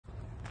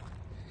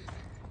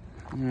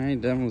All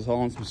right, Devin was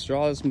hauling some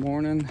straw this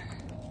morning.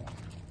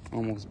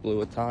 Almost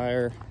blew a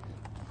tire.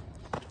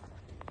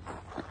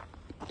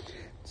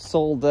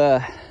 Sold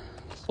an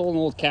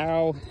old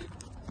cow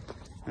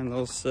and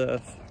those,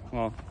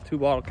 well, 2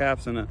 bottle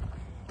caps and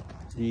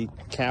the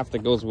calf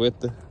that goes with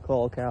the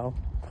call cow.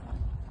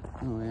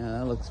 Oh yeah,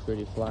 that looks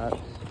pretty flat.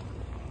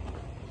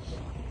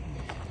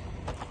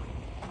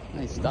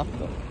 Nice stuff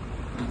though.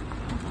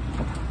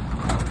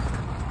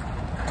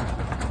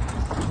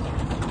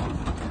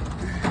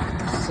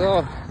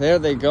 So there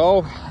they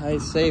go. They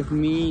saved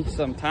me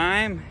some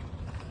time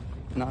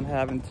not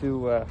having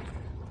to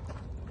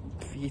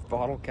feed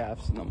bottle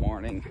caps in the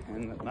morning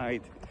and at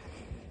night.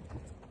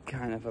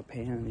 Kind of a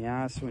pain in the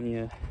ass when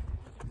you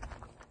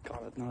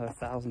got another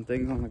 1,000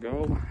 things on the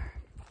go.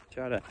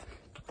 Try to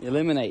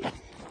eliminate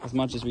as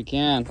much as we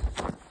can.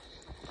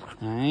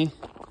 Alright,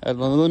 I'd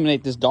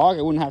eliminate this dog.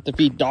 I wouldn't have to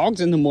feed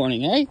dogs in the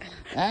morning, eh?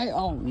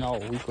 Oh no,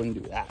 we couldn't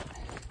do that.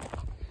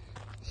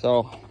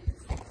 So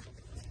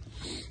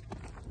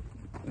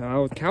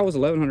the cow was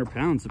 1,100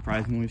 pounds,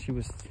 surprisingly. She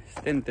was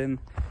thin.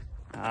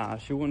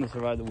 She wouldn't have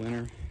survived the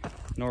winter,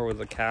 nor would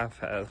the calf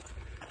have,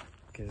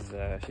 because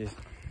she's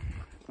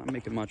not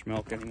making much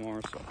milk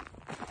anymore. So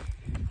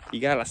you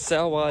gotta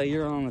sell while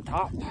you're on the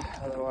top,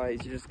 otherwise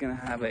you're just gonna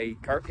have a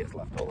carcass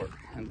left over,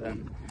 and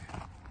then,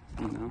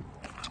 you know,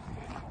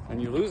 then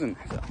you're losing.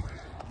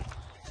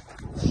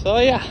 So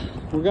yeah,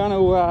 we're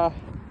gonna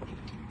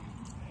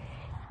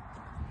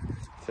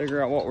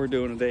figure out what we're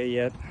doing today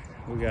yet.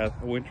 We got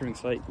a wintering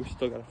site we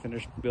still gotta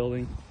finish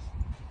building,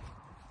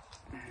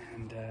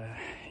 and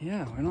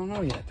yeah, we don't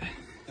know yet.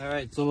 All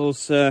right, so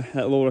those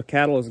that load of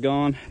cattle is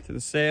gone to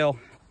the sale.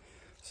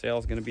 Sale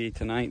is gonna be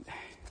tonight,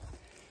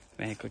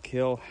 Vankwick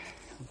Hill,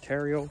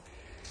 Ontario.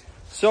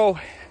 So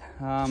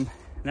now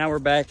we're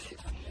back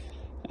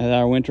at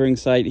our wintering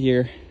site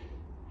here.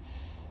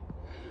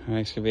 Our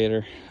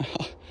excavator.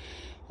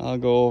 I'll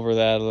go over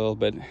that a little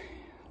bit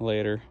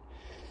later.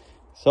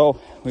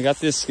 So we got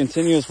this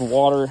continuous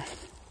water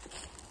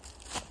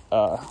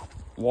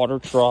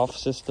trough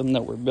system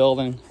that we're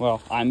building.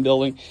 Well, I'm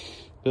building,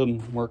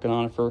 working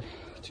on it for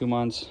 2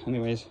 months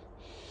anyways.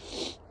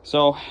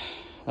 So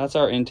that's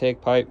our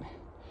intake pipe.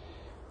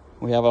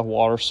 We have a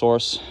water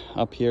source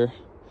up here.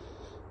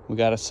 We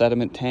got a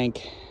sediment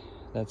tank.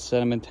 That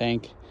sediment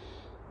tank,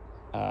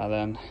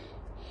 then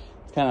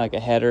it's kind of like a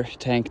header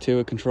tank too.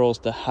 It controls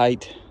the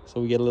height, so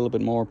we get a little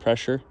bit more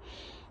pressure.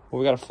 But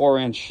we got a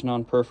 4-inch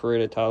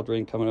non-perforated tile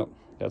drain coming up.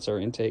 That's our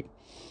intake,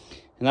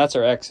 and that's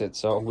our exit.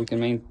 So we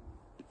can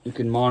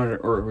monitor,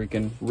 or we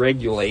can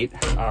regulate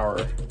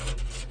our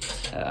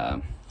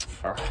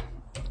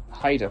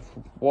height of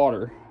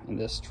water in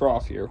this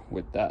trough here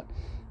with that,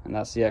 and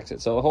that's the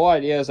exit. So the whole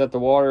idea is that the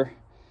water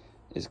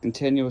is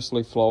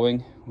continuously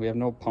flowing. We have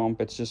no pump,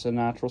 it's just a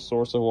natural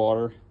source of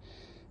water,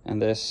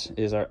 and this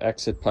is our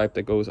exit pipe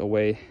that goes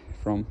away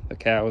from the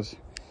cows.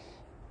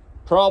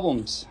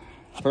 Problems: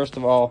 first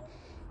of all,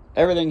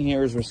 everything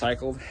here is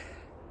recycled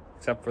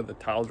except for the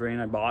tile drain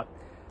I bought.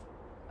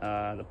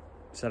 The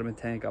sediment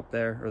tank up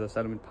there, or the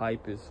sediment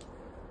pipe, is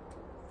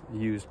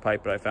used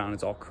pipe, but I found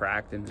it's all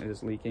cracked and it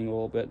is leaking a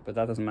little bit, but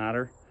that doesn't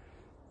matter.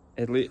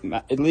 It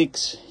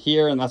leaks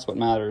here, and that's what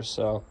matters.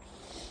 So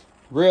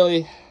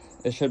really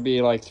it should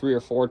be like 3 or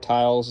 4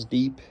 tiles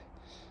deep,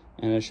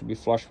 and it should be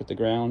flush with the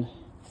ground.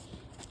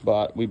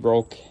 But we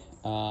broke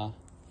a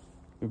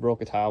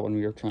tile when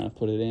we were trying to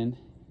put it in,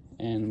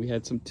 and we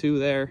had some 2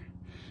 there,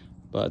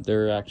 but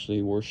they're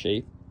actually worse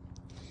shape.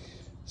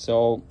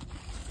 So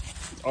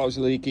I was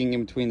leaking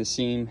in between the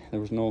seam. There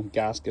was no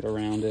gasket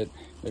around it.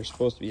 There's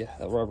supposed to be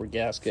a rubber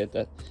gasket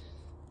that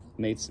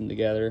mates them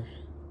together.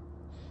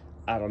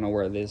 I don't know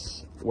where it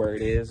is, or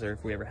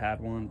if we ever had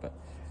one, but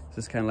this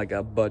is kind of like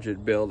a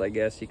budget build, I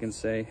guess you can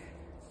say.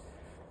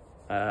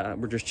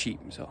 We're just cheap.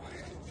 So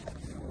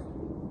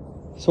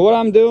what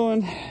I'm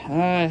doing,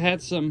 I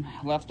had some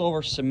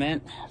leftover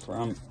cement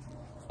from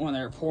when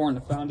they were pouring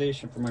the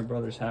foundation for my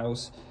brother's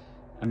house.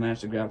 I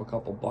managed to grab a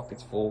couple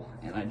buckets full,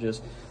 and I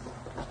just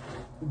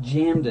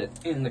jammed it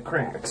in the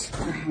cracks,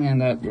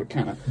 and that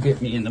kind of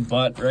bit me in the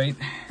butt, right?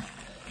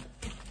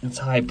 It's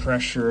high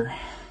pressure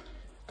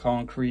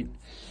concrete.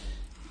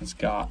 It's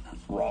got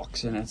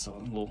rocks in it. It's a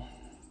little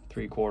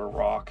 3/4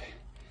 rock,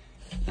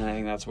 and I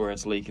think that's where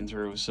it's leaking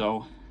through.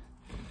 So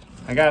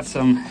I got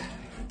some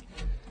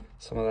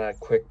of that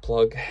quick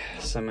plug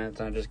cement,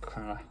 and I just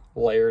kind of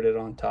layered it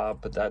on top,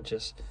 but that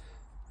just,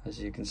 as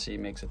you can see,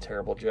 makes a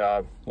terrible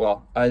job.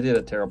 Well, I did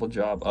a terrible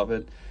job of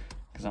it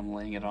because I'm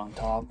laying it on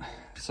top.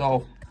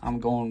 So I'm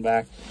going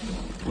back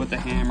with the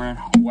hammer,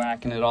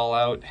 whacking it all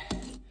out,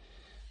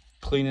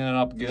 cleaning it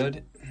up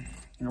good,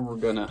 and we're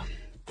gonna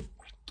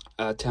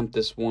attempt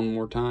this one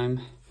more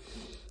time.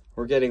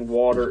 We're getting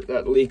water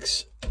that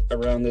leaks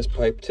around this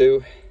pipe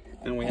too,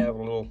 and we have a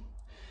little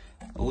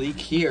leak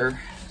here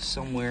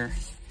somewhere.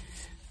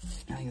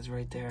 I think it's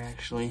right there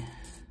actually.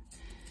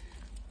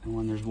 And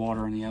when there's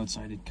water on the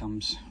outside, it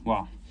comes,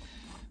 well,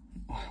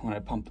 when I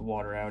pump the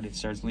water out, it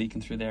starts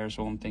leaking through there.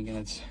 So I'm thinking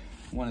it's,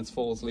 when it's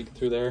full, it's leaking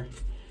through there.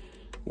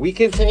 We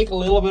can take a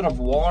little bit of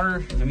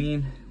water. I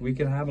mean, we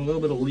can have a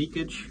little bit of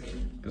leakage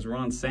because we're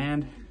on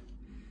sand.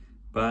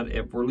 But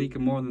if we're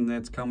leaking more than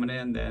that's coming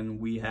in, then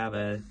we have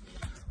a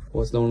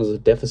what's known as a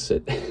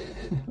deficit.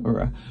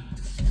 Or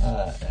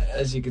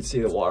as you can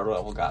see, the water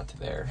level got to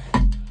there.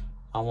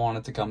 I want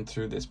it to come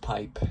through this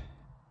pipe,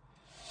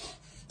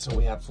 so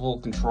we have full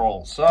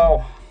control.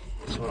 So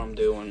that's what I'm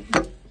doing.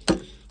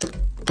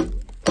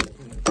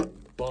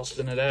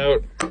 Busting it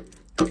out.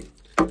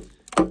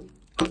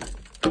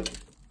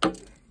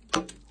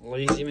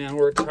 Lazy man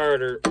works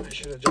harder. I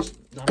should have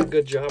just done a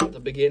good job at the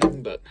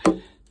beginning, but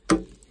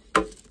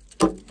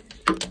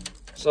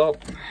so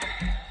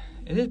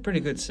it is pretty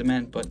good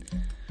cement, but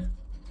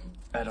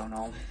I don't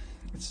know.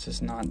 It's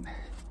just not.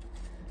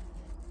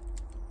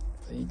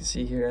 So you can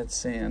see here that's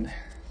sand.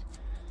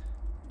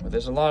 But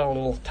there's a lot of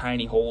little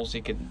tiny holes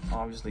you can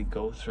obviously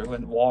go through,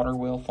 and water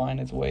will find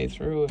its way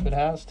through if it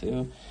has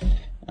to.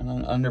 And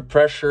then under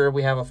pressure,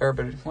 we have a fair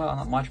bit of, well,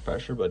 not much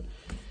pressure, but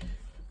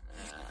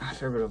a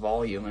fair bit of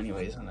volume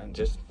anyways, and then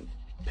just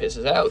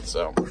pisses out.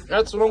 So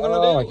that's what I'm gonna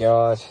do. Oh my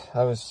god,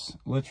 I was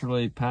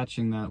literally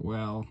patching that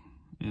well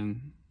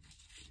in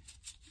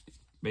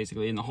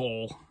basically in the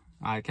hole.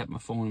 I kept my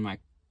phone in my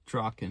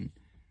truck, and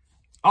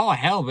all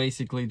hell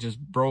basically just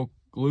broke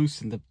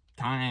loose in the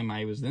time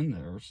I was in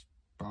there. It was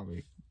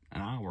probably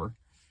an hour.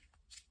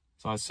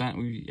 So I saw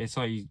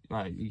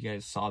you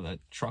guys saw that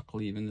truck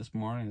leaving this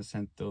morning. I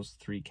sent those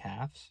 3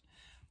 calves.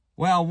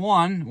 Well,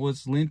 one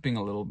was limping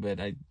a little bit.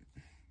 I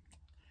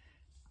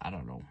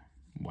don't know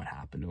what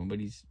happened to him, but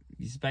he's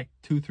back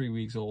 2-3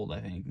 weeks old,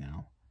 I think,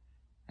 now.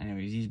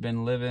 Anyways, he's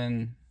been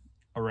living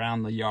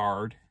around the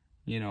yard,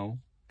 you know,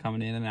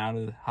 coming in and out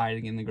of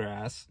hiding in the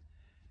grass.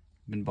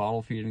 Been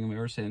bottle feeding him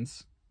ever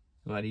since.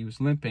 But he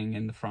was limping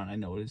in the front, I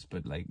noticed,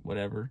 but like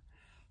whatever.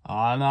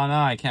 Oh no,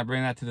 I can't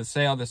bring that to the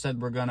sale. They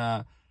said we're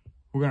gonna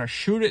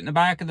shoot it in the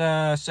back of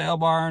the sale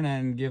barn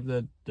and give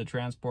the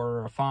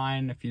transporter a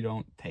fine if you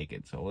don't take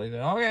it. So they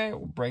said, okay,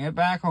 we'll bring it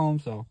back home.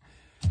 So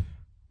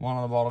one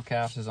of the bottle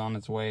calves is on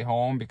its way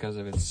home because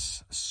of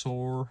its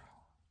sore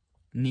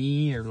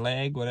knee or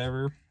leg,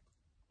 whatever.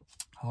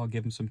 I'll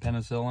give him some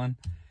penicillin.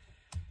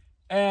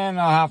 And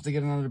I'll have to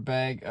get another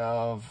bag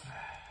of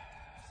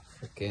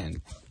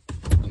freaking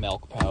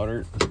milk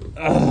powder.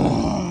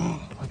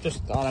 I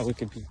just thought we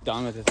could be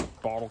done with this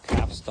bottle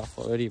calf stuff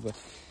already, but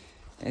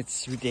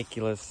it's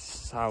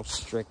ridiculous how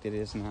strict it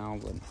is now.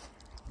 But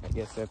I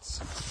guess there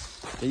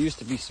used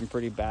to be some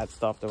pretty bad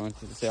stuff that went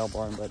to the sale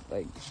barn, but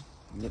like,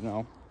 you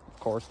know, of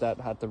course that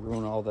had to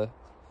ruin all the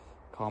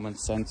common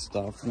sense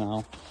stuff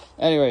now.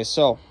 Anyway,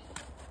 so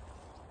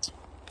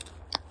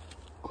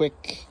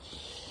quick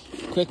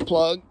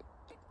plug.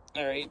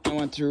 All right, I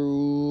went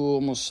through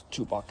almost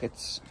 2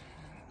 buckets.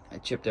 I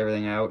chipped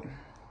everything out.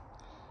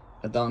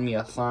 I done me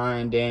a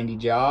fine dandy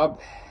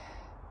job.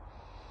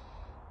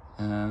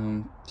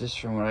 Just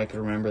from what I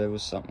can remember, there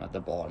was something at the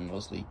bottom that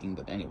was leaking,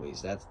 but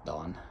anyways, that's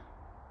done.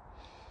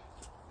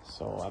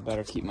 So I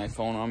better keep my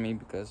phone on me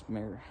because,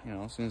 you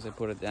know, as soon as I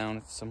put it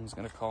down, someone's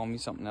gonna call me,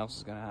 something else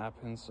is gonna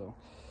happen. So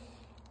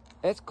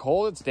it's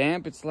cold, it's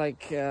damp, it's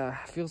like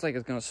feels like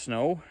it's gonna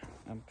snow.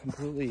 I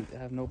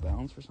have no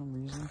balance for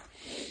some reason.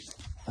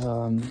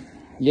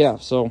 Yeah,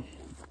 so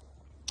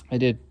I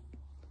did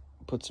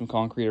put some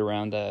concrete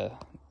around the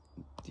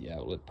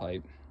outlet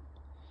pipe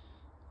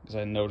because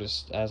I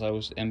noticed as I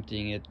was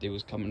emptying it, it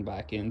was coming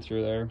back in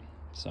through there.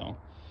 So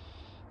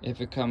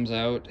if it comes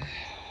out,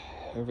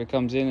 or if it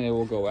comes in, it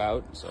will go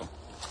out. So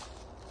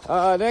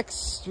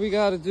next we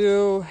gotta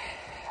do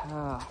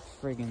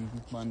friggin'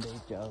 Monday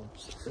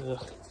jobs.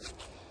 Ugh.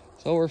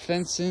 So we're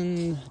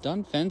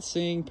done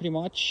fencing pretty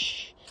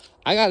much.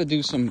 I gotta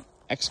do some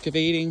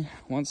excavating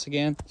once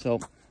again. So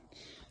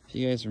if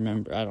you guys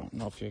remember, I don't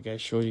know if you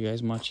guys showed you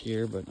guys much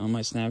here, but on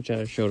my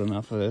Snapchat I showed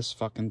enough of this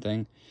fucking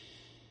thing.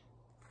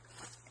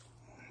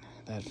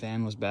 That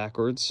fan was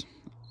backwards,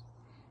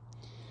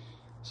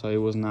 so it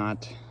was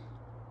not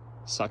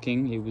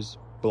sucking, it was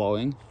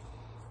blowing,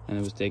 and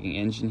it was taking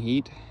engine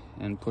heat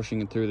and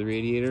pushing it through the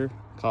radiator,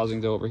 causing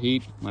it to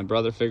overheat. My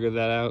brother figured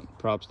that out,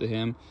 props to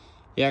him.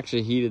 He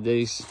actually heated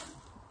these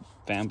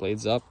fan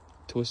blades up,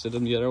 twisted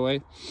them the other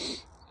way,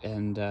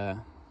 and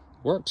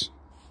works.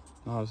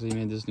 Obviously he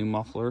made this new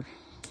muffler.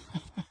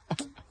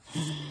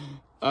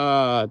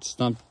 It's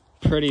not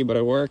pretty, but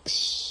it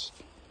works.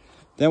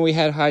 Then we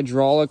had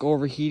hydraulic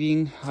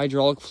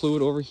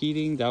fluid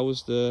overheating. That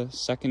was the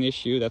second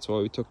issue. That's why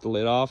we took the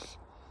lid off,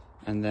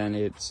 and then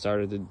it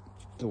started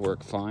to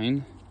work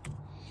fine.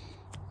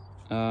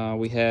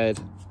 We had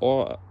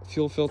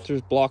fuel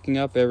filters blocking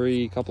up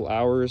every couple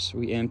hours.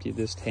 We emptied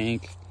this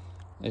tank.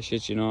 I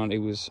shit you not, it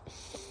was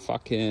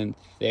fucking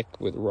thick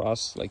with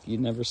rust like you'd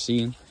never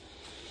seen.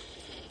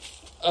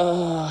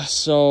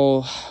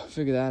 So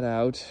figure that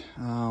out.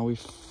 We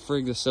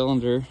frigged the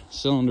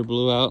cylinder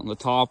blew out on the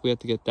top. We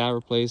had to get that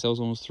replaced. That was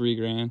almost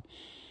 $3,000.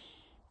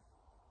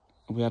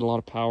 We had a lot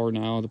of power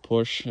now. The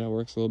push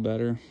works a little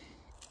better.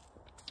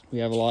 We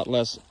have a lot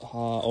less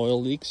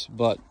oil leaks,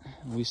 but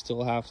we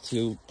still have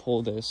to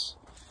pull this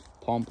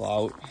pump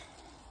out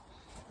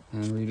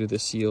and redo the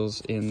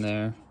seals in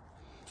there.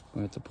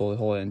 We have to pull the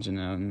whole engine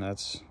out, and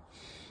that's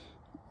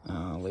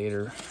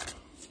later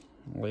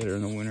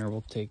in the winter.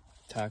 We'll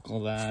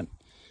tackle that.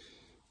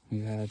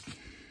 We've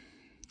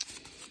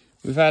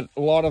had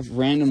a lot of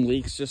random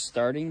leaks just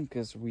starting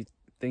because we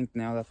think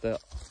now that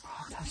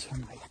that's where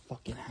my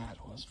fucking hat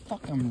was.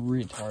 Fuck, I'm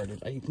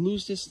retarded. I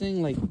lose this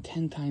thing like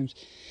 10 times.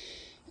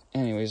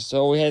 Anyways,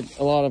 so we had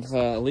a lot of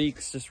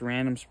leaks, just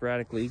random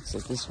sporadic leaks.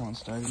 Like this one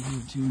started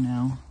here too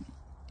now.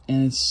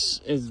 And it's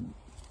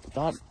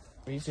thought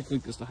basically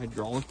because the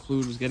hydraulic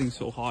fluid was getting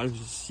so hot, it was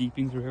just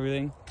seeping through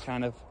everything.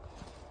 Kind of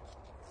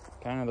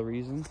the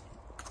reason.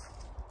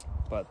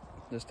 But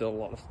there's still a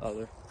lot of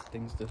other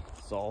things to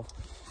solve.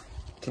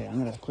 Okay, I'm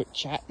gonna quit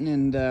chatting,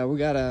 and we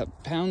gotta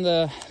pound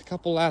a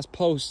couple last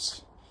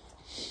posts.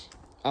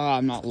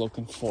 I'm not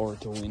looking forward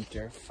to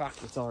winter. Fuck,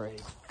 it's already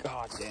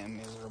goddamn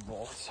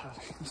miserable.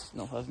 The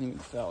snow hasn't even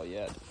fell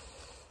yet.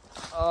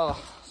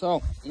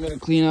 So I'm gonna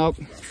clean up.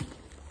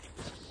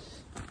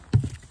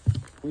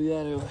 We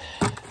gotta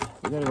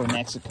go to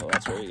Mexico.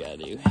 That's what we gotta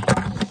do.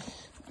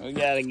 We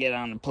gotta get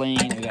on the plane.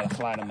 We gotta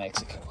fly to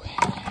Mexico.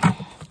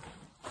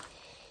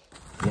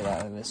 Get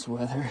out of this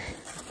weather.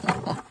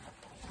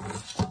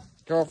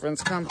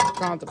 Girlfriend's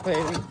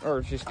contemplating,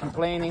 or she's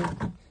complaining,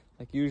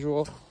 like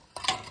usual.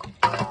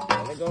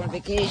 Gotta go on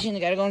vacation.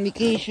 Gotta go on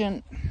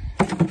vacation.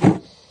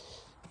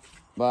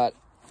 But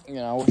you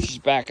know, she's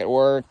back at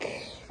work.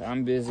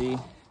 I'm busy,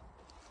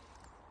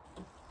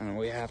 and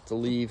we have to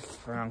leave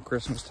around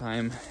Christmas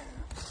time.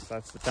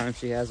 That's the time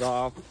she has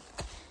off,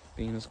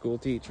 being a school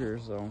teacher.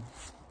 So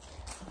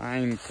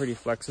I'm pretty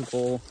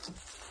flexible,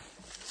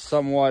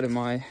 somewhat in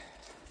my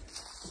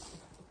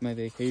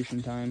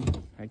vacation time.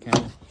 I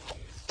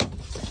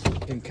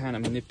can kind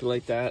of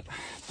manipulate that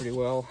pretty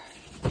well.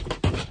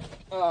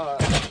 I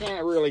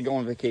can't really go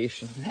on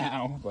vacation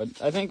now, but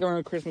I think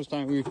around Christmas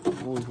time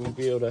we'll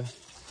be able to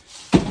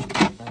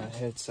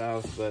head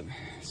south, but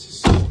it's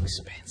just so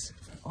expensive.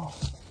 Oh,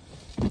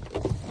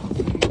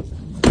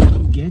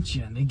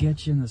 they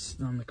get you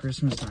on the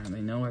Christmas time.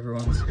 They know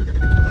everyone's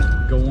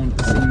going at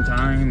the same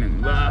time,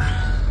 and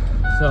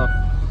so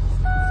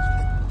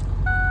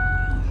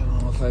I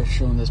don't know if I've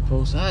shown this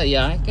post.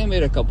 Yeah, I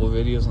made a couple of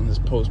videos on this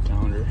post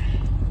pounder.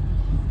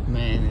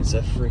 Man, it's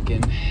a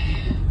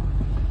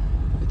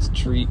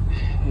treat.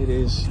 It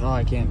is. Oh,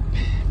 I can't.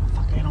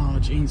 Fuck, I don't have a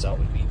chainsaw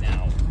with me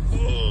now.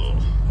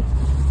 Ugh.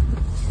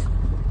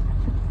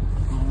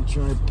 I'll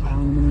try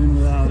pounding them in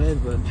without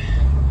it, but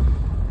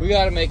we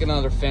gotta make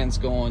another fence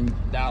going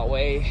that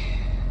way,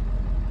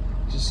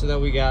 just so that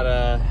we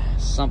got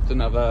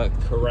something of a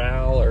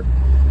corral, or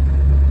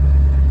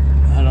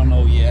I don't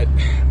know yet,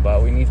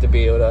 but we need to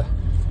be able to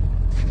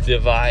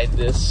divide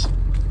this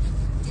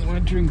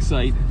wintering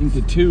site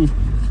into two,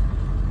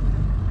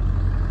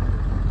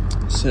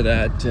 so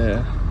that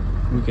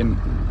we can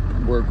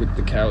work with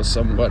the cows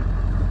somewhat.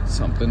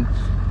 Something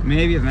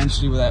maybe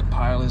eventually where that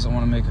pile is, I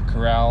want to make a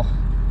corral,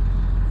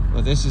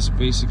 but this is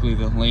basically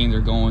the lane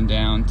they're going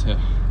down to.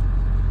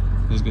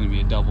 There's going to be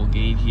a double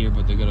gate here,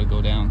 but they're going to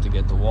go down to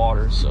get the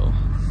water, so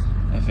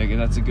I figure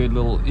that's a good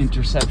little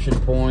interception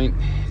point.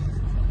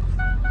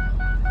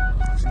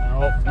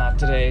 Nope, not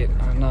today.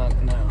 No.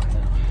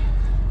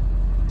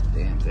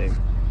 Damn thing.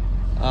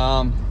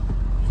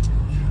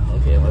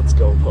 Okay, let's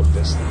go hook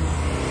this thing.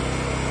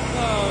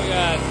 Oh, we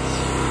got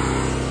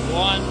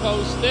one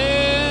post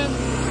in,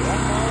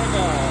 one more to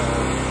go.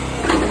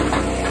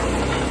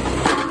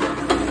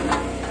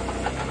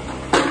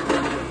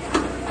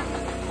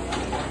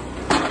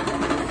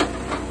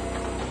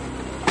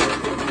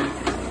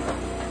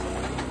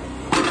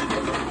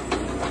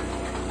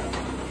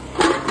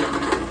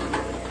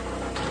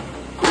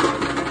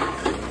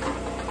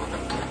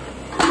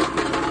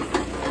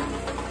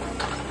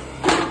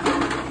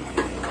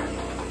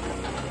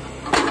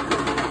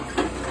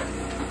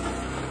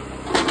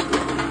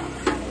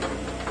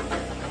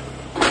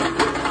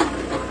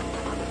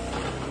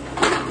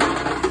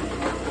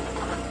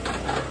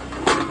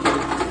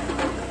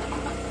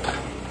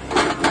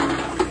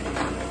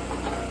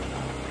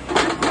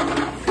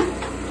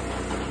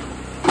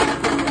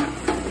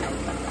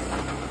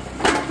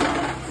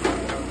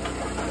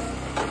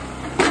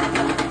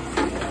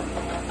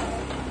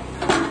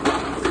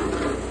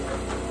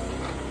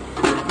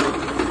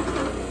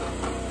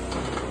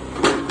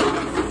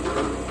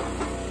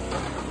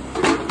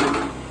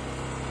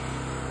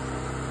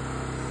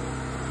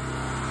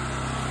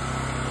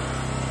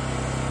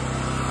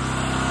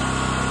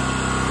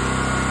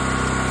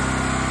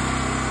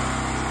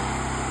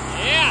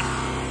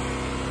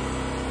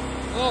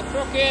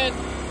 Crooked.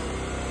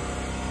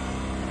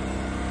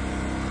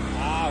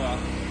 Well.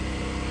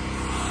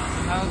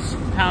 How's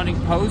pounding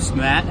post,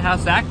 Matt?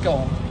 How's that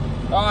going?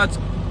 Oh,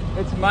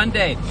 it's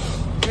Monday.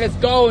 It's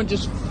going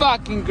just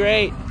fucking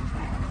great.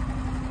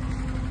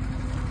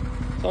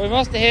 So we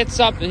must have hit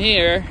something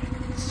here.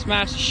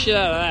 Smashed the shit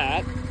out of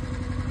that.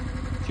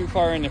 Too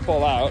far in to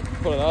pull out.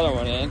 Put another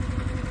one in.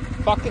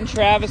 Fucking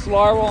Travis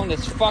Larwell on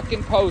this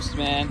fucking post,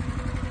 man.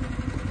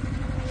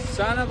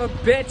 Son of a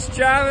bitch,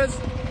 Travis.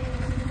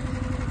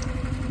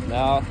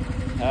 No,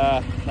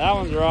 that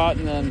one's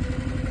rotten, and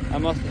I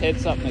must have hit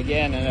something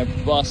again, and I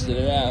busted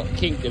it out,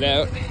 kinked it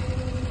out.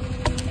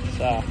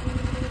 So,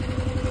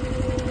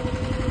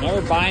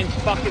 never buying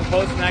fucking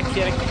posts from that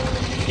kid.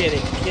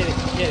 Kidding.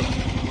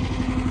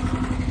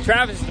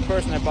 Travis is the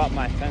person I bought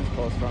my fence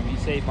post from. He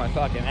saved my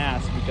fucking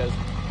ass because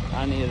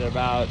I needed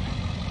about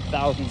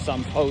 1,000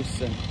 some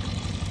posts, and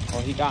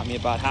well, he got me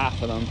about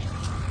half of them.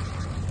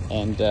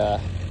 And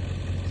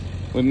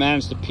we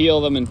managed to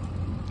peel them and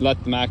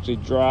let them actually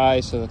dry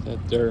so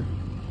that they're,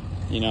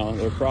 you know,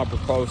 they're proper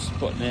posts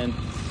putting in.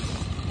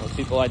 Most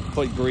people like to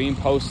put green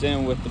posts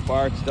in with the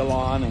bark still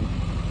on, and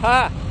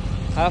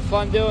have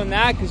fun doing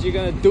that, because you're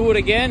gonna do it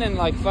again in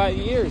like 5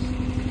 years.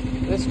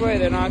 This way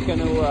they're not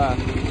gonna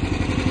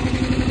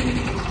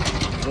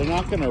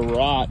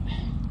rot,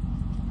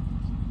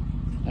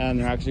 and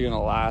they're actually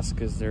gonna last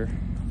because they're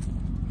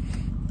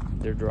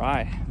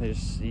dry.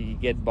 You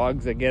get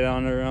bugs that get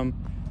under them,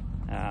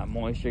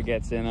 moisture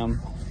gets in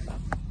them,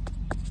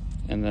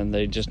 and then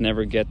they just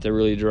never get to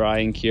really dry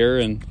and cure,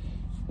 and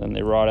then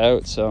they rot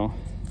out. So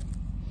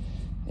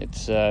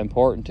it's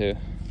important to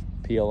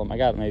peel them. I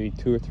got maybe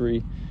 2 or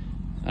 3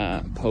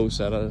 posts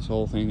out of this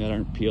whole thing that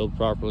aren't peeled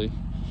properly.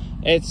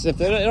 It's if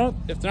they're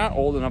not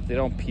old enough, they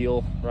don't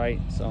peel right.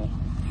 So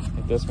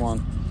like this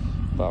one,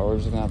 but we're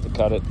just gonna have to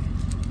cut it.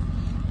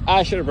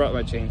 I should have brought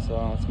my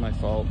chainsaw. It's my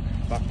fault.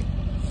 Fuck.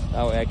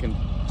 That way I can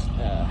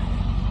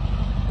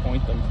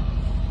point them.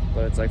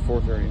 But it's like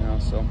 4:30 now,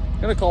 so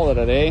I'm gonna call it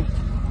a day.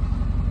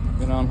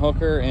 Gonna unhook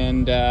her,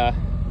 and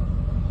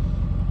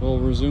we'll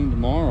resume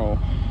tomorrow.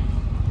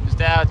 Just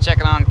out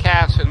checking on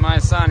calves with my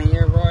son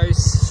here,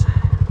 boys.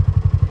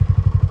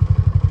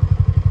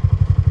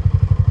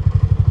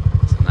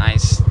 Some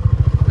nice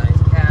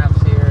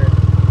calves here.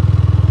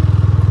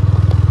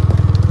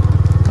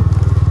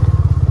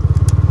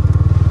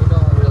 We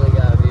don't really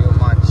gotta do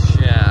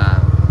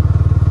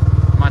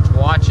much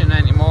watching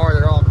anymore.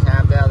 They're all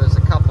calved out. There's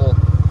a couple.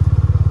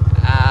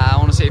 I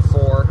want to say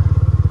 4.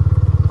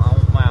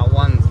 Well,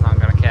 one's not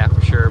gonna calf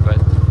for sure, but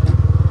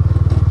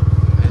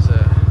there's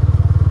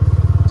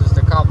just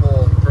a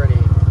couple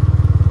pretty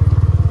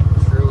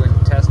true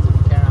and tested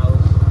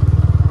cows.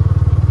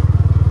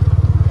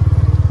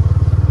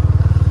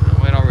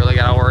 We don't really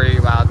gotta worry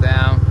about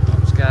them.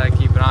 Just gotta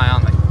keep an eye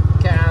on the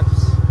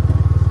calves.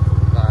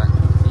 But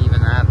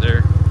even that,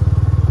 they're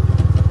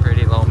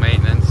pretty low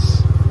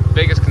maintenance.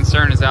 Biggest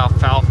concern is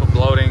alfalfa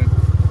bloating.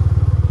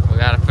 We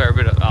got a fair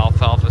bit of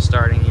alfalfa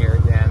starting here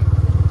again.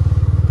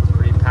 It's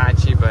pretty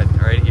patchy, but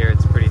right here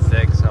it's pretty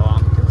thick, so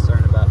I'm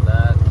concerned about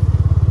that.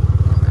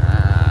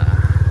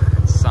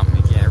 It's something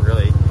you can't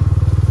really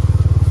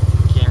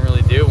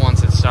do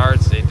once it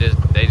starts. They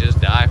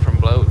just die from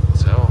bloat,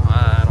 so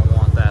I don't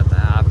want that to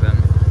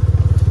happen.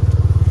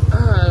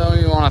 I don't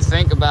even want to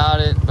think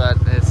about it, but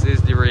this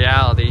is the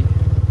reality.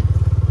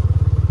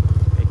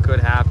 It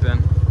could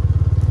happen.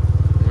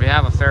 We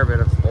have a fair bit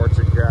of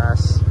orchard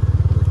grass.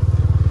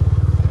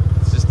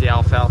 It's just the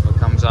alfalfa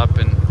comes up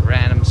in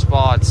random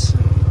spots,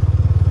 and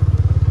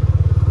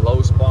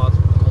low spots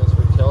with the most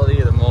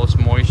fertility, the most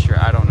moisture.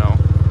 I don't know.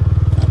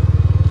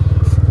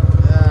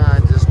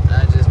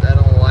 I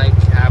don't like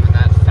having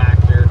that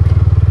factor.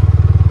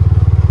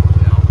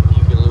 You know,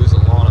 you can lose a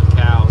lot of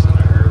cows in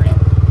a hurry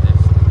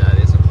if that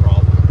is a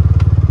problem.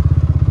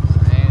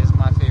 Hey, this is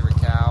my favorite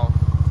cow.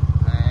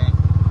 Hey,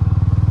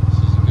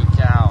 she's a good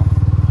cow.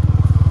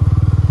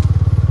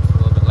 A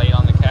little bit late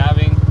on the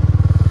calving.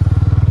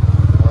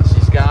 Well,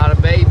 she's got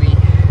a baby.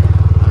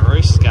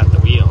 Maurice's got the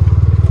wheel.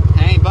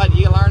 Hey, bud,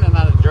 you learning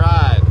how to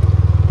drive.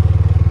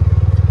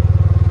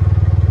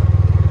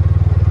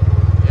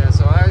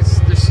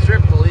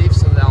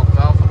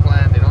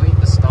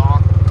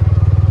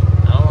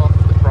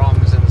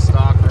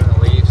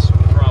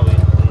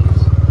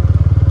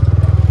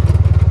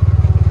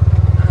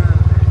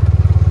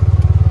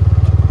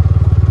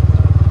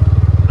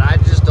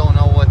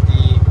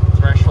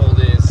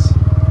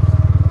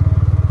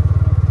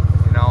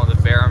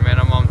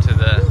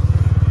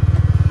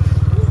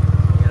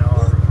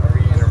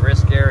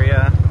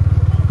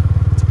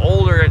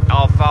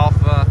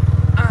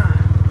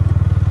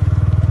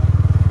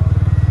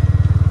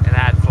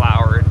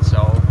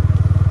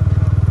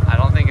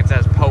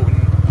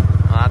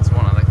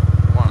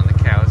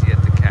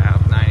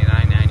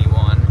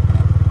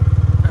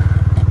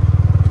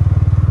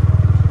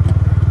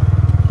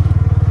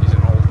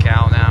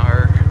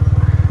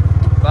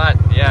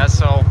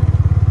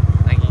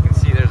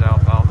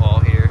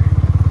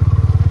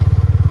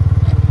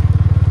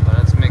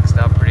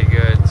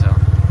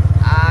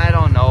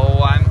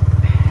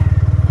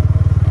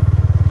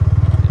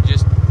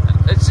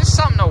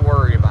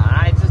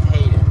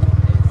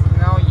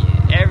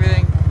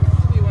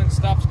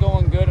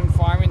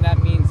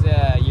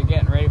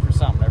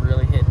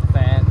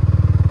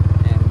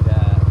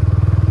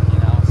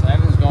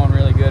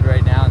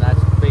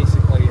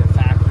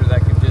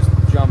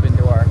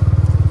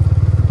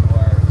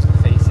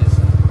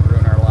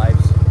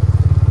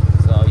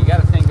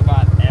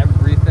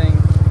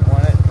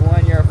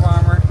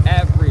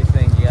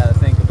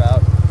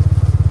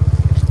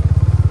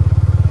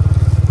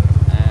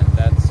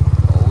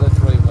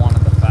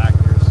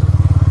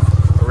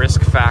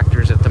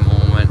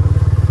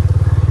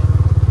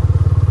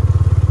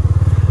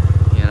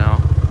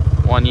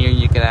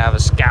 gonna have a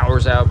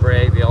scours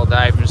outbreak. They all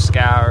die from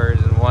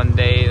scours, and one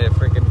day they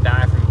freaking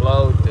die from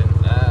bloat, and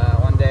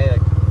one day a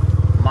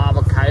mob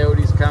of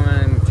coyotes coming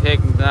and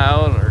taking them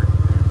out. Or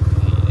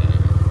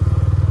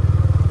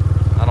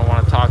I don't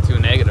want to talk too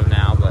negative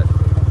now, but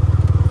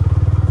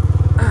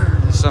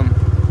some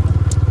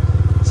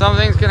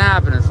things can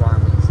happen in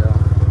farming, so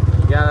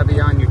you gotta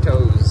be on your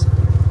toes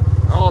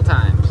all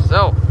times.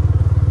 So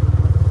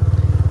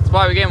that's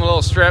why we gave him a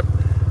little strip.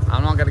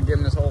 I'm not gonna give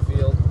him this whole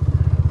field.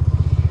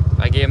 If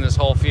I gave him this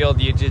whole field,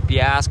 you'd just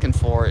be asking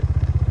for it.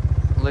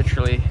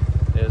 Literally,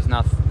 there's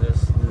nothing.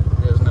 There's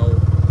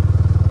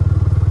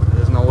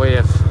no way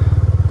of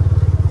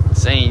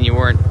saying you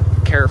weren't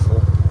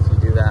careful if you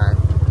do that.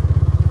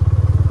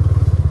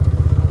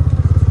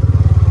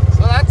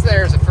 So that's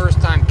there's a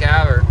first-time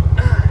calver.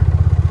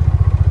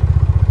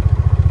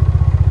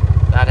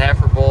 That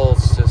heifer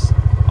bull's just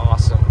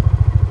awesome.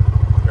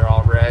 They're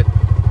all red.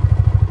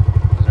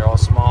 They're all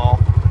small.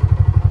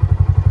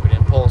 We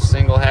didn't pull a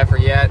single heifer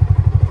yet.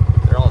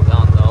 They're all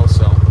done though,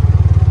 so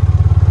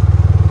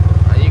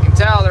you can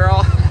tell they're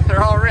all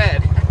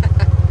red.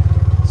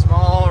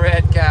 Small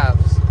red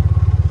calves.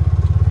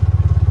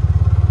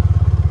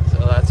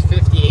 So that's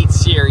 58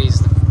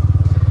 series.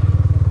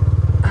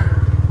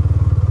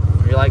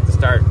 We like to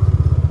start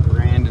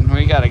branding.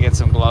 We gotta get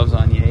some gloves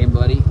on you, eh,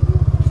 buddy?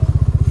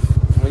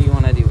 What do you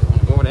want to do? Want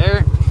to go over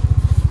there?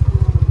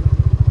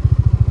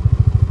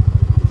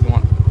 You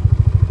want a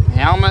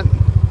helmet?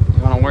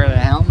 You want to wear the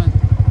helmet?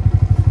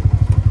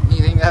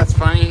 You think that's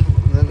funny?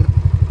 The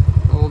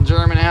little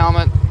German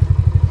helmet.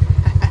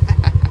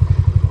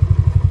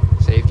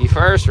 Safety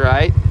first,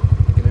 right?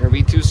 You can never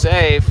be too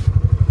safe.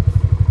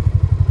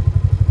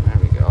 There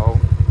we go.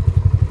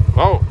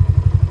 Whoa!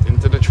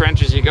 Into the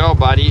trenches you go,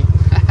 buddy.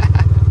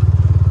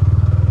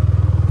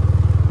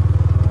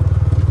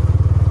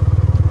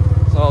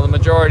 So the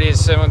majority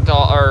is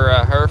Simmental or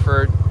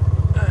Hereford.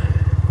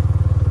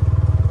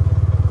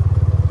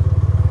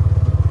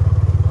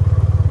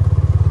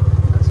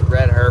 That's a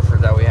red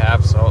Hereford that we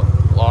have, so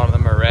a lot of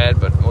them are red,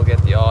 but we'll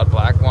get the odd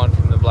black one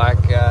from the black.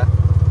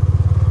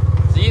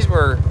 These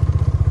were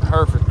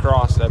Hereford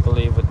crossed, I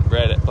believe, with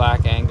red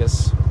black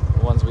Angus,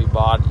 the ones we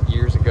bought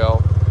years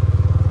ago.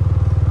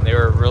 And they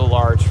were a real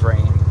large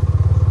frame.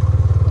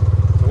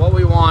 So what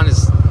we want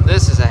is,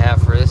 this is a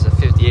heifer, this is a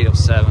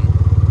 5807.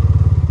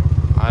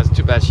 It's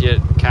too bad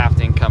calf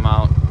didn't come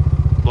out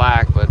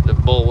black, but the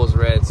bull was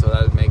red, so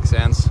that would make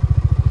sense. So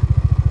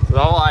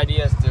the whole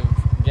idea is to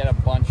get a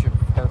bunch of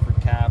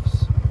Hereford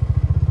calves,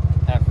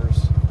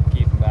 heifers,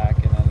 keep them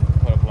back, and then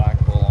put a black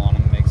bull on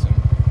them, make some,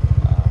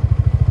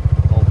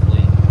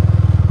 hopefully,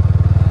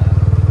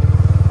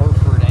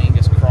 Hereford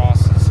Angus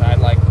cross inside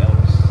like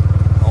those.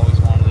 Always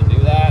wanted to do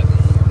that,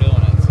 and we're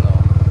doing it. So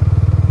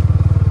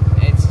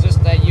it's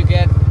just that you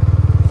get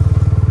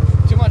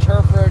too much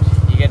Hereford,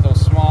 you get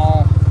those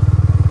small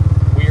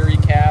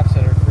calves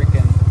that are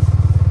freaking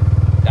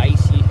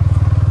dicey.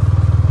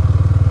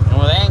 And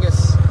with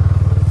Angus,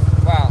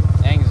 wow,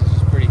 Angus is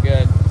just pretty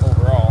good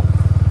overall.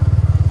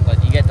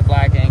 But you get the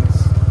black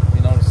Angus,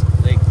 you notice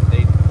they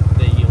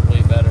yield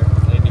way better.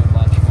 They do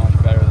much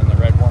better than the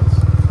red ones.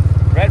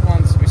 The red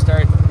ones, we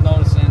start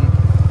noticing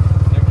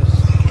they're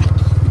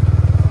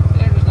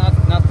just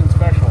nothing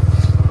special.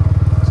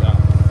 So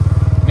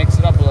mix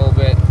it up a little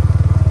bit,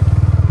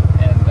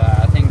 and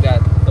I think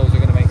that those are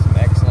going to make some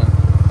excellent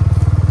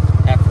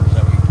heifers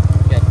that we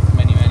get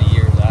many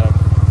years out of.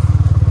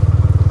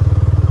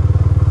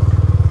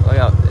 Look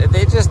out,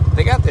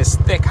 they got this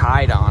thick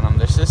hide on them.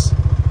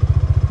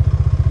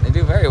 They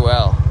do very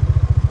well.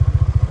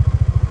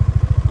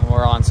 And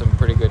we're on some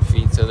pretty good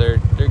feed, so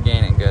they're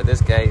gaining good.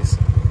 This guy's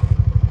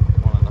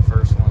one of the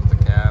first ones to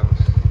calve.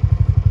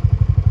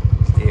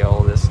 He's the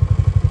oldest.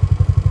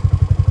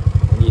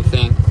 What do you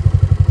think?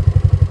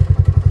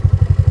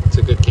 It's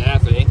a good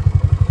calf, eh?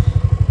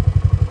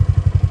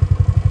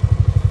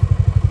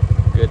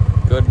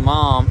 Good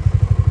mom.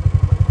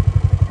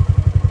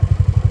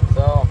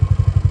 So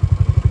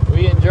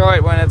we enjoy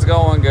it when it's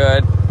going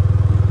good,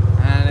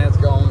 and it's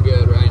going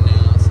good right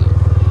now. So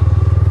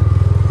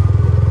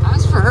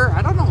as for her,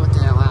 I don't know what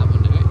the hell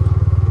happened to her.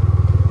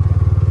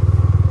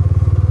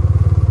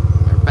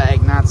 Her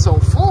bag not so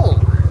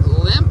full, a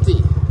little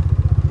empty.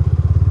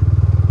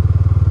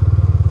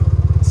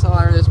 I saw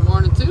her this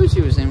morning too.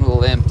 She was in a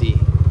little empty.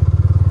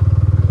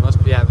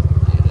 Must be having,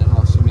 I don't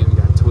know, she maybe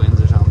got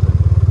twins or something.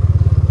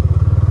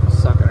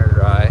 Sucking her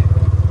dry.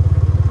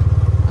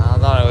 I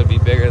thought it would be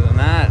bigger than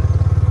that.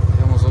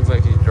 It almost looks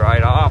like she's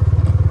dried off.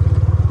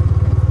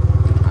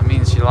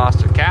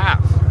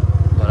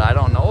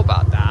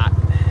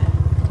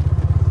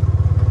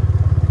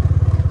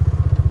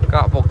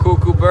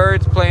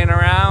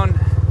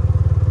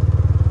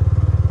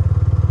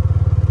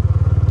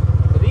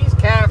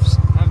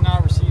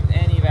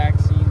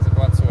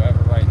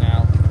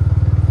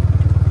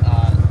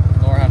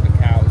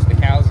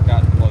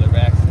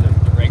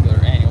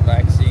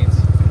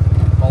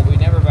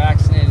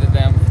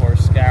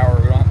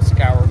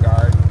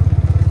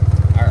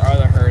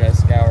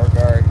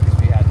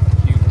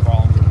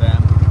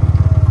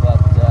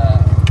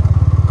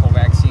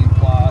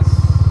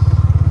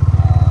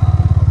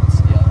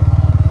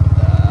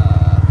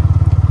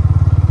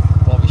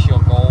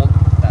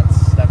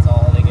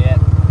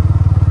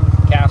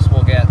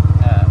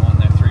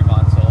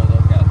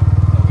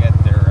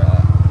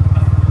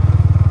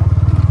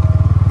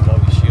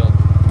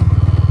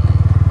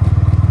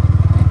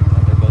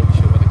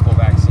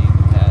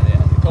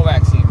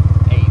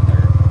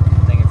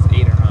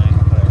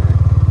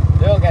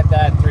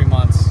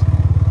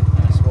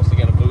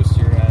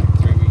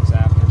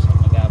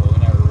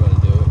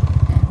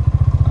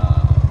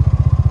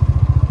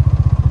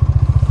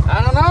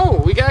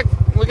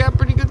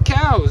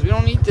 cows. We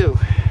don't need to.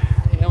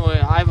 You know,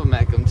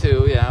 Ivomec them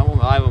too. Yeah, we'll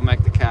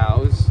Ivomec the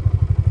cows. So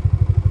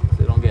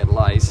they don't get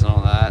lice and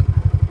all that.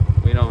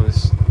 We know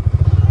this.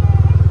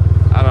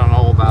 I don't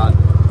know about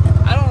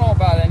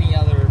any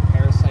other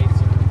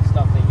parasites and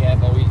stuff they get,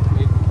 but we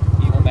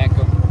Ivomec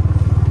them.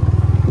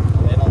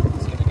 They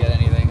don't seem to get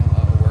anything,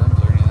 worms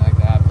or anything like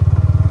that.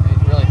 But it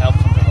really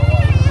helps them for the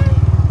lice.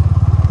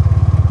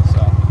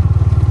 So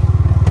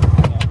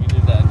yeah, we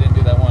did that. Didn't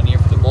do that one year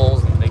for the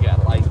bulls, and they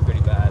got lice pretty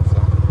bad. So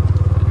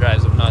it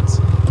drives them nuts.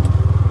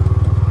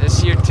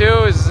 This year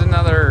too is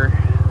another.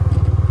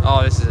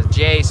 Oh, this is a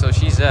J, so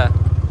she's a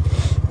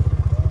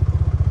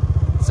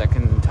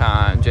second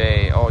time.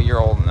 J. Oh, you're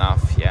old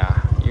enough.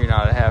 Yeah, you're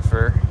not a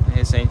heifer.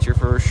 This ain't your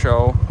first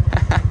show.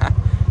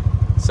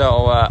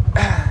 So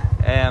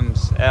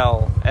M's,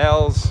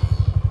 L's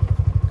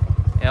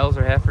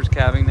are heifers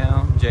calving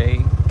now.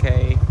 J,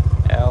 K,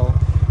 L.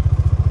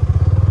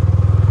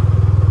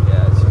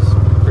 Yeah, it's just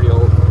pretty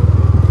old.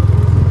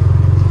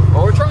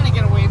 Well, we're trying to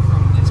get away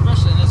from,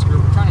 especially in this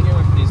group, we're trying to get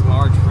away from these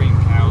large frame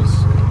cows.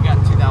 We got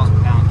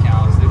 2,000-pound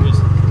cows. They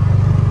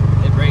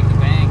break the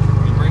bank,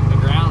 they break the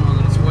ground when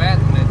it's wet,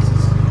 and it's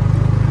just,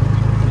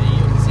 they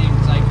yield the same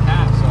type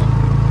calf. So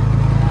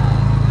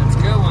it's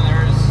good when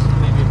there's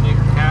maybe a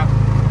bigger calf.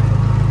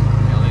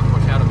 You know, they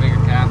push out a bigger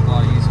calf a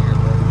lot easier,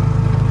 but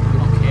we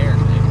don't care.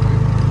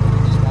 We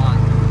just want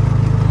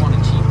a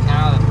cheap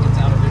cow that puts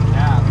out a good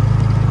calf.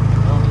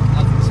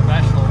 Nothing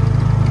special.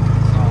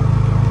 So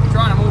we're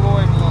trying to move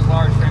away from those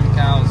large frame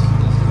cows.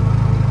 Just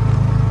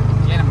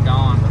get them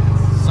gone. But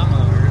some of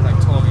them are like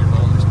 12 years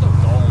old. They're still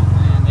going,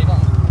 man.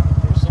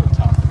 They're so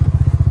tough.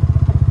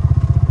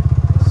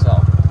 So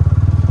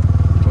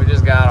we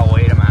just gotta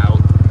wait them out.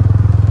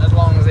 As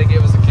long as they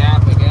give us a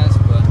calf, I guess.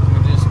 But we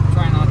just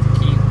try not to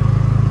keep.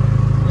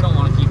 We don't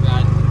want to keep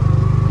that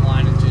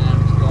line of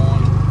genetics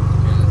going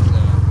because it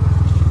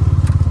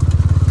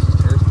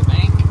just hurts the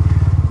bank.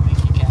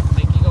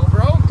 Make you go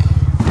broke.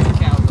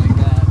 Cows like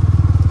that.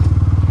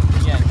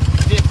 You had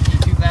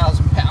 50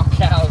 2,000-pound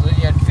cows, and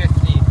you had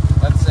 50,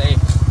 let's say,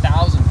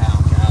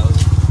 1,000-pound cows.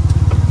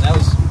 That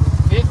was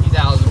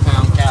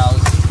 50,000-pound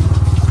cows.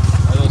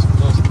 Or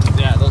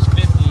those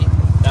 50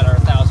 that are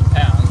 1,000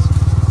 pounds.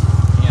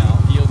 You know,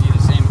 yield you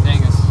the same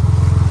thing as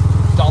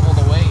double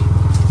the weight.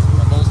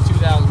 But those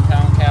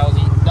 2,000-pound cows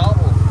eat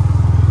double.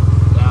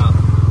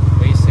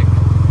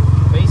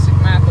 Basic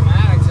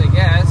mathematics, I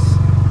guess.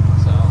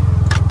 So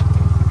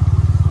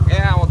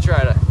yeah, we'll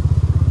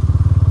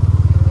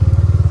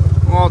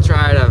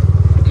try to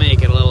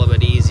make it a little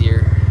bit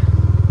easier.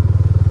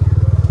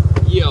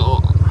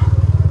 Yo.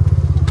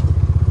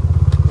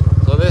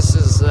 So this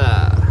is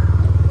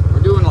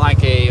we're doing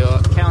like a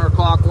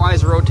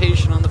counterclockwise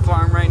rotation on the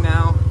farm right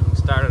now.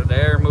 Started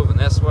there, moving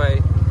this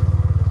way,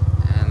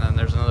 and then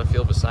there's another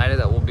field beside it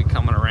that we'll be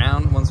coming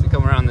around once we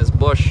come around this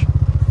bush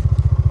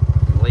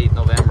in late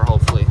November,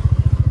 hopefully.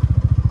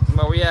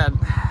 But we had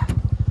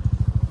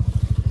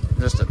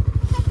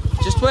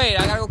just wait.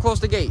 I gotta go close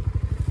the gate.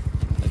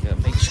 I gotta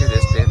make sure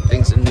this damn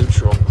thing's in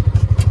neutral.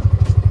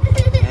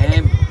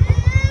 And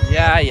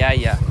yeah.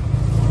 Yeah,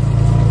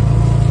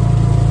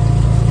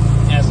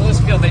 so this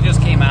field they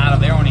just came out of,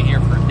 they're only here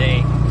for a day.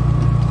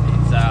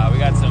 It's, we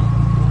got some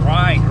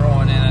rye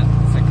growing in it.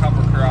 It's a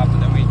cover crop,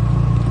 and then we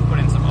put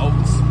in some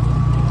oats.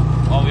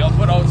 Well, we all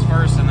put oats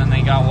first, and then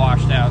they got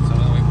washed out, so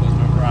then we put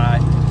some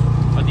rye.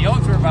 But the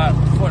oats were about a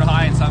foot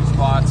high in some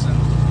spots, and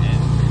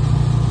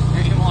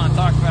if you want to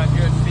talk about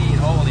good feed,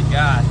 holy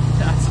God,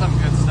 that's some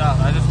good stuff.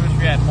 I just wish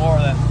we had more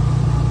than,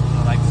 you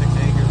know, like 6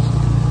 acres.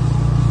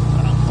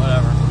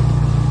 Whatever.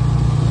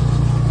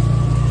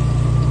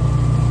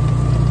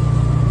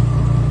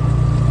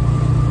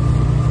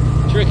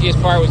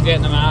 Trickiest part was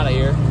getting them out of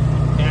here.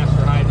 Calves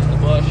were hiding in the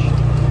bush.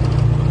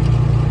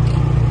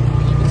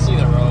 You can see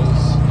the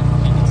rows.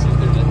 You can see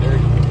there's a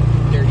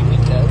dirty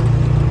window.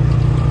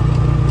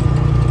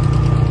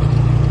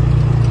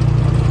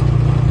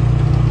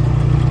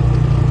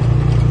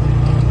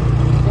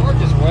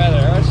 Gorgeous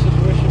weather. I just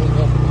wish it was a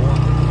little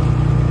warm.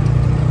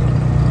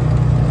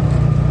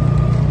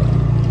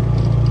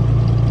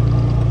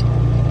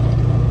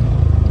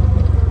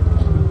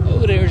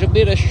 Oh, there's a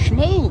bit of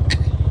smoke.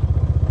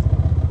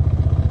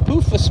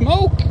 Poof of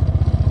smoke.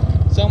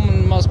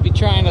 Someone must be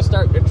trying to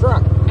start the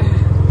truck.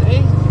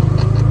 Hey?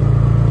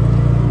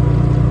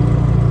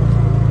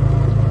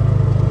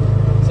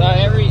 So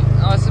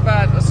it's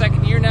about the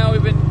second year now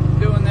we've been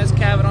doing this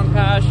calving on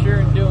pasture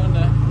and doing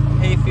the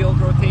hayfield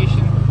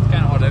rotation. It's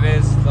kind of what it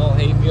is. It's all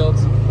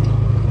hayfields.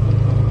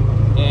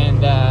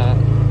 And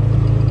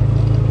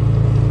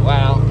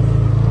wow,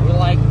 we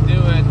like to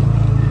do it.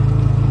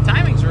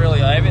 Timing's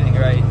really everything,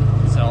 right?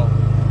 So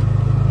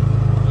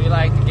we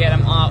like to get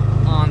them up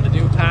on the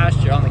new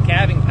pasture, on the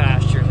calving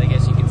pastures, I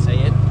guess you could say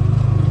it.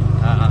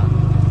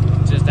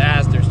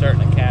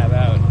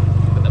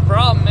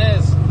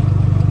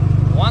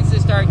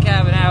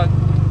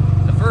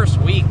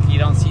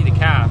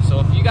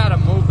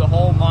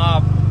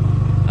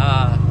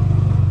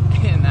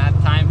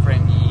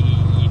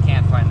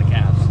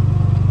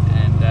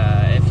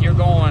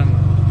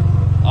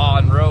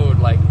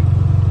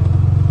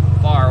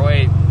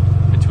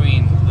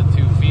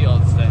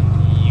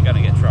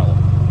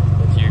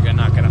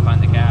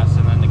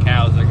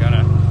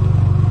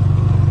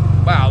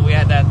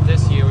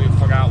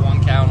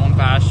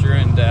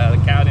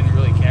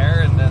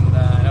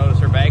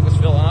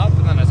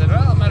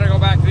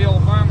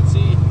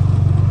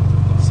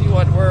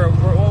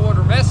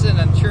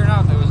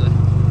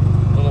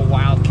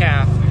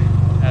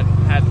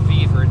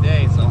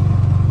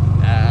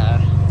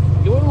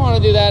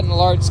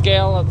 large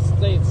scale, let's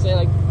say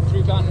like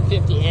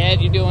 350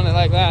 head, you're doing it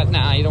like that.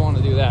 Nah, you don't want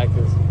to do that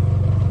because,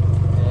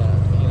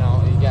 you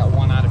know, you got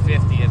 1 out of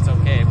 50, it's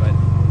okay, but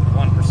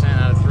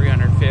 1% out of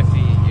 350,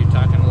 you're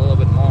talking a little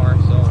bit more.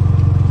 So,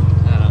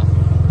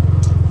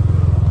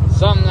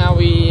 something that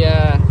we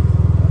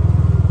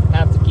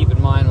have to keep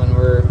in mind when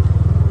we're,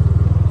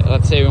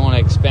 let's say we want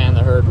to expand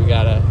the herd, we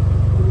gotta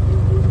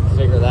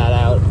figure that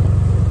out.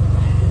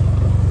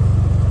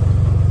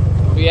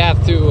 We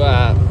have to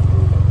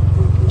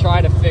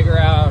try to figure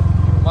out,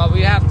 well,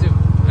 we have to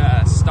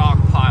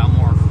stockpile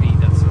more feed.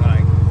 That's what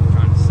I'm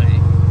trying to say.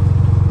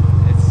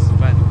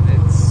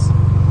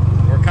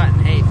 We're cutting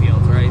hay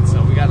fields, right?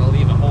 So we got to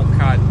leave a whole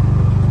cut,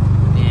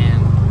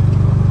 and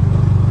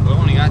we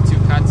only got 2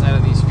 cuts out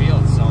of these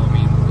fields. So I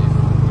mean,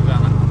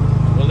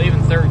 we're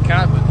leaving third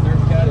cut, but third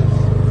cut is,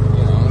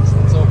 you know,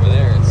 it's over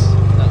there. It's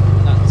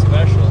nothing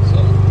special.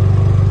 So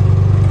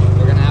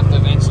we're gonna have to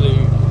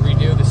eventually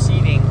redo the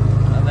seeding,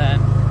 and then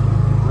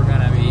we're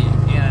gonna be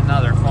in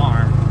another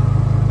farm.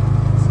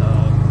 So,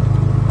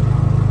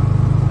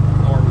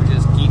 or we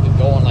just keep it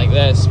going like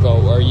this, but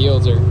our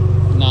yields are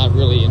not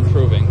really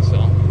improving.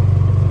 So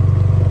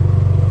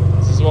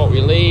this is what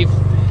we leave.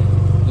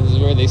 This is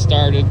where they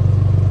started.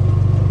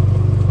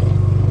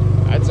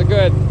 It's a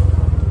good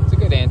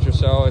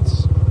anthracot.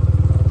 It's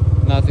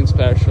nothing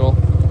special.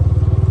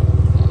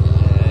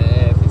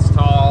 If it's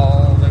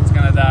tall, it's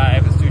gonna die.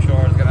 If it's too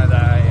short, it's gonna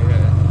die.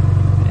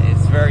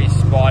 It's very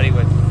spotty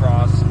with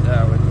frost,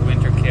 with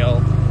winter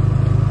kill.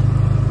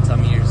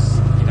 Some years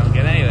you don't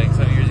get anything.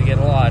 Some years you get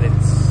a lot.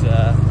 It's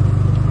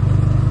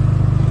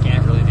you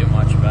can't really do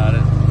much about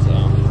it.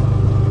 So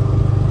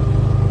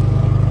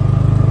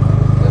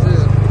this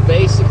is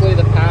basically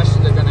the pasture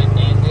they're gonna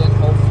end in.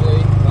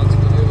 Hopefully, once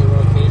we do the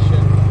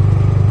rotation,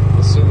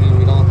 assuming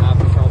we don't have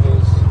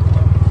troubles.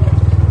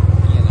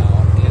 You know,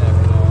 you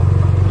never know.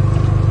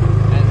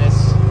 And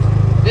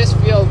this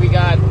field we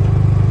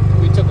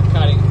took an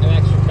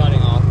extra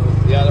cutting off.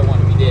 The other one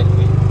we did.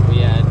 We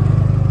had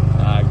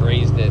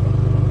grazed it.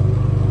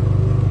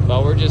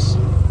 But we're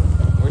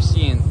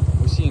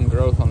seeing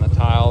growth on the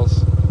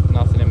tiles,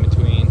 nothing in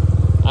between.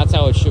 That's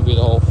how it should be,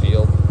 the whole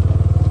field.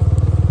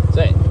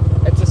 So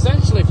it's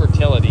essentially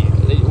fertility.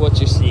 What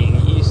you're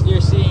seeing,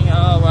 you're seeing,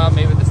 oh well,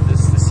 maybe the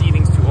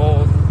seeding's too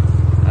old.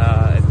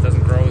 It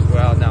doesn't grow as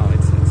well. No,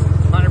 it's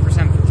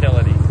 100%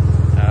 fertility.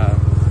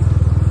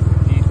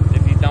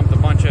 If you dumped a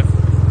bunch of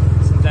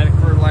synthetic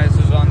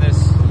fertilizers on this,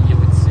 you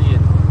would see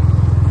it.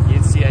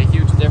 You'd see a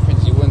huge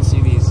difference. You wouldn't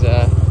see these.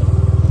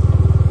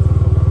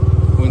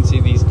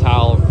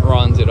 Tile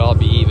runs. It'd all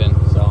be even.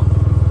 So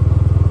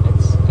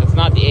it's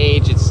not the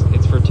age.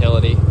 It's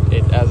fertility.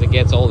 As it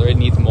gets older, it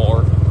needs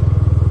more.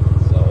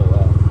 So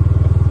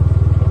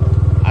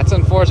that's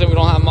unfortunate. We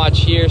don't have much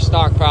here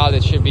stockpiled.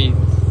 It should be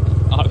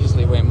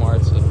obviously way more.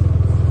 It's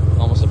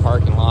almost a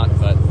parking lot,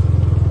 but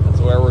that's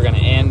where we're gonna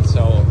end.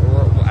 So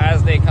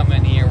as they come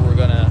in here, we're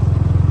gonna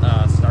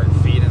start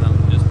feeding them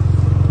just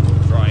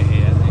dry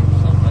hay, I think,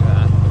 something like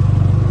that.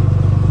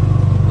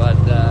 But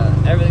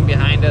everything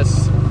behind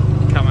us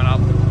coming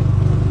up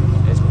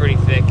is pretty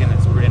thick and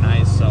it's pretty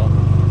nice, so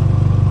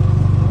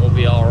we'll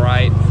be all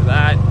right for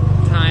that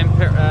time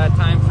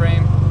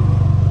frame.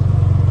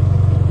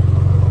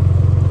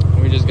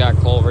 We just got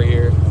clover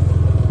here. I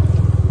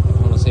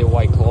want to say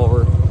white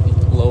clover,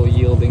 low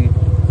yielding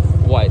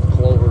white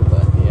clover,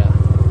 but yeah.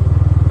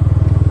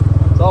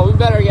 So we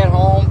better get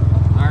home.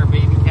 Our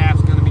baby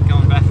calf's gonna be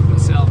coming back from the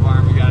sale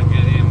farm. We gotta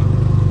get him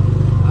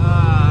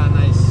a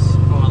nice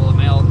bottle of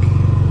milk,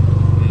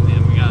 and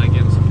then we gotta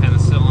get him some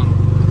penicillin,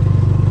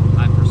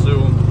 I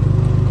presume,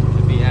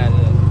 if he had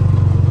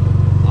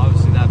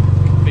obviously that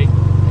big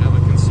of a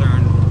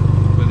concern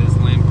with his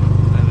limp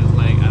and his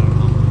leg. I don't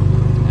know.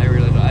 I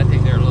really don't. I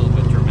think they're a little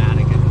bit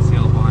dramatic at the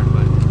sale barn,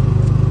 but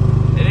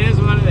it is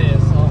what it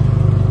is. So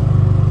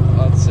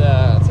let's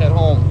head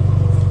home.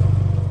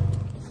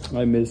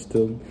 I missed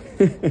him.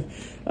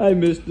 I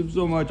missed him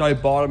so much. I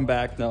bought him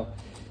back now.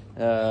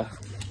 And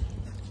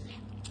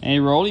he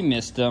really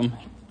missed him.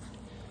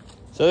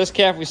 So this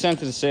calf we sent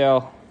to the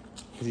sale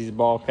because he's a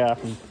ball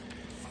calf and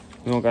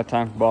we don't got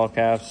time for ball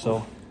calves,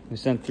 so we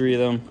sent 3 of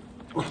them.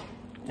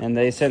 And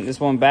they sent this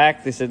one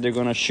back. They said they're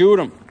gonna shoot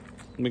him.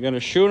 They're gonna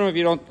shoot him if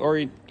you don't,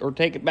 or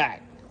take it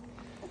back.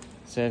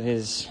 Said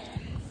his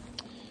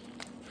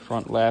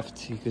front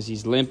left because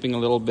he's limping a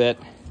little bit.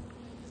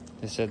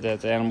 They said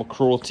that's animal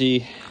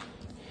cruelty,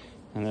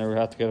 and they were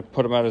have to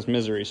put him out of his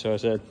misery. So I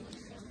said,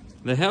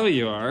 "The hell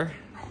you are!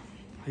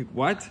 Like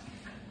what?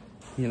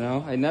 You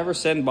know, I never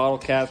send bottle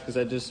calves because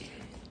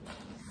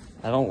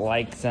I don't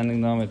like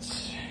sending them.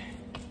 It's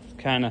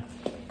kind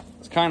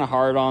of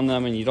hard on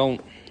them, and you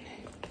don't.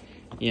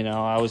 You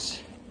know, I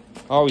was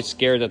always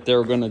scared that they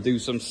were gonna do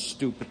some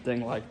stupid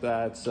thing like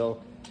that.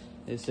 So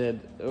they said,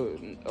 oh,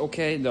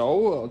 okay,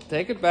 no, I'll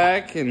take it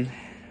back and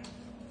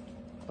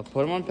I'll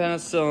put him on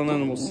penicillin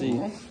and we'll see.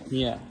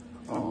 Yeah,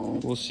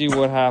 we'll see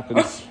what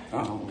happens.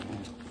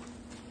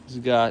 He's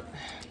got,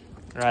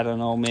 I don't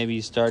know, maybe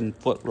he's starting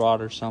foot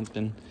rot or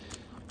something,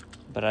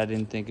 but I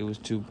didn't think it was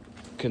too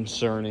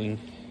concerning.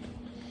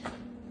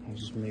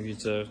 Maybe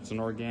it's an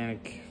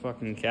organic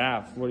fucking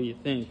calf. What do you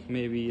think?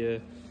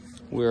 Maybe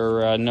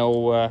we're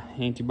no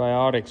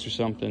antibiotics or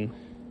something.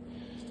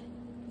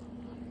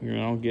 You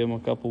know, give him a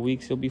couple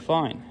weeks, he'll be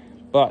fine.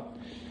 But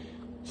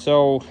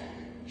so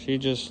she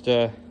just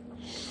her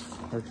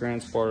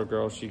transporter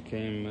girl, she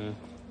came.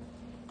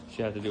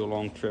 She had to do a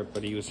long trip,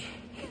 but he was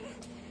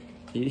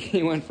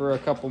he went for a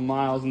couple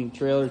miles in the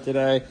trailer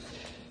today.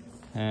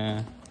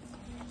 I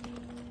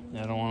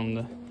don't want him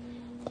to.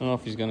 I don't know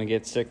if he's gonna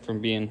get sick from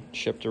being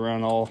shipped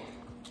around all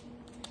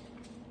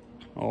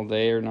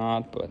day or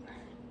not, but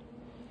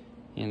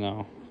you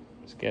know,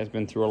 this guy's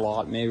been through a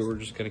lot. Maybe we're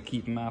just gonna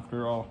keep him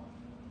after all.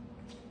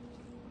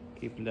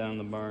 Keep him down in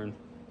the barn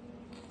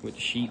with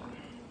the sheep.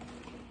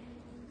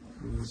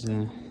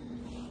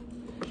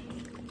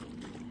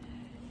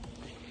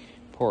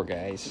 Poor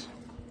guys.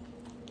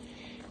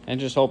 I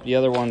just hope the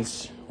other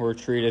ones were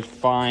treated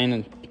fine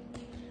and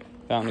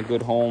found a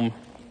good home.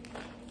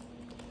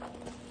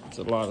 It's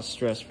a lot of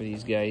stress for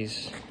these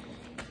guys.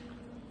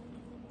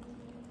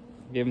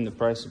 Given the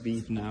price of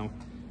beef now,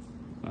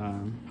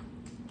 I'm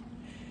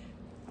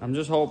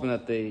just hoping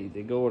that they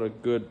go to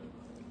good,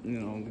 you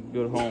know,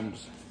 good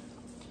homes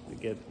to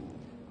get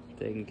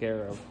taken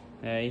care of.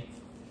 Hey,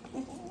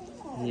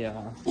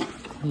 yeah.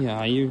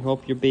 You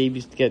hope your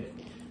babies get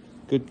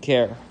good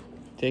care,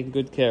 taken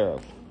good care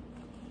of,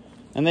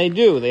 and they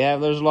do.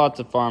 There's lots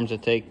of farms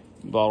that take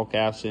bottle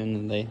calves in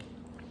and they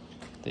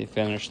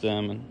finish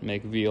them and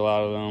make veal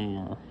out of them,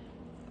 or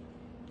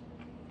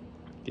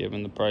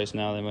given the price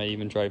now, they might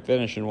even try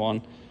finishing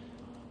one.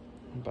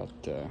 But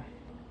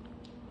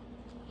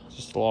it's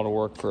just a lot of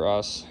work for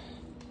us.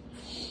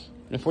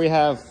 If we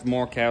have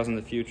more cows in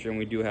the future, and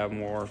we do have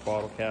more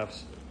bottle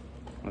calves,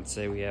 let's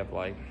say we have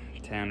like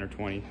 10 or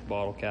 20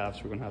 bottle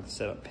calves, we're gonna have to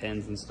set up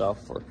pens and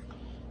stuff for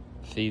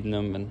feeding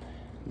them and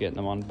getting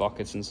them on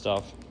buckets and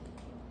stuff.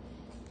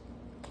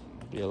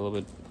 Be a little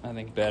bit, I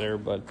think, better,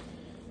 but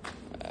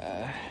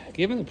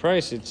given the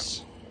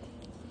price,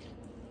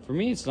 for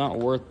me, it's not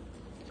worth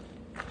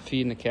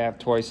feeding the calf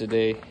twice a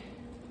day.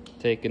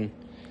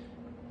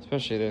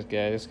 Especially this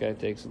guy. This guy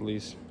takes at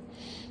least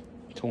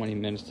 20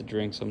 minutes to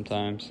drink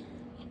sometimes.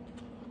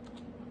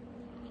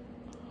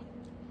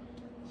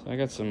 So I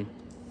got some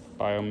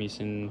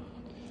Biomycin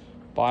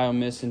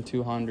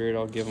 200.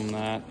 I'll give him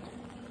that.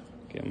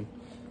 Give him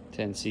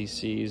 10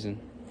 cc's, and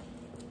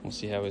we'll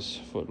see how his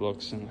hoof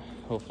looks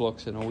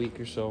in a week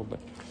or so. But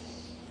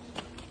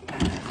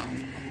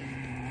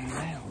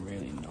I don't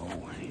really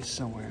know. He's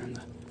somewhere in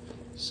the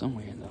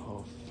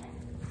hoof.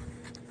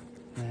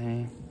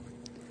 Okay.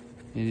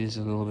 It is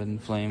a little bit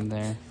inflamed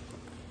there.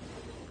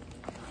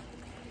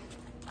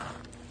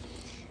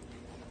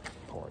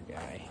 Poor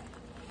guy.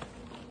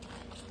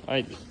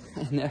 I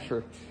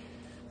never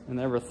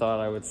thought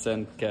I would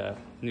send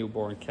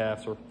newborn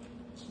calves or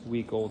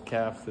week-old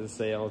calves to the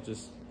sale.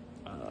 Just,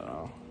 I don't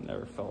know,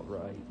 never felt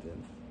right.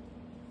 And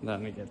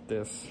then I get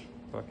this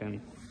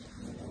fucking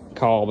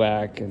call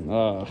back, and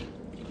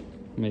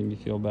made me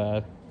feel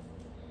bad.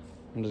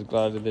 I'm just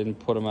glad I didn't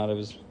put him out of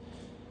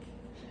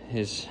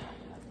his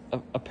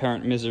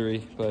apparent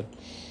misery, but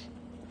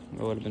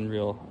that would have been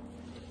real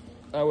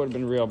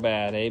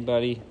bad, eh,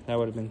 buddy? That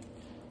would have been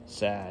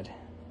sad.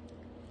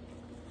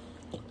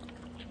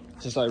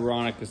 It's just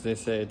ironic because they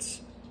say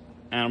it's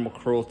animal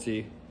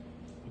cruelty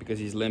because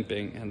he's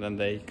limping, and then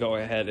they go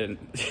ahead and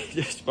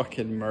just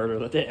fucking murder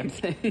the damn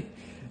thing.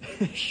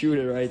 Shoot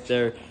it right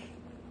there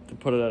to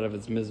put it out of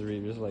its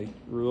misery. Just like,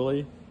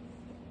 really?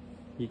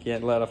 You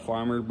can't let a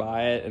farmer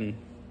buy it and,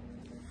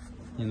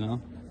 you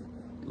know,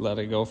 let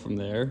it go from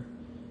there?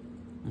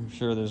 I'm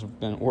sure there's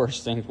been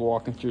worse things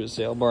walking through a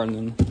sale barn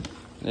than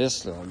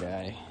this little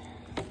guy.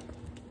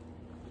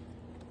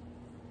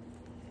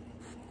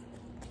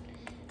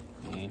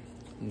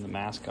 And the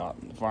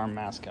mascot, the farm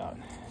mascot.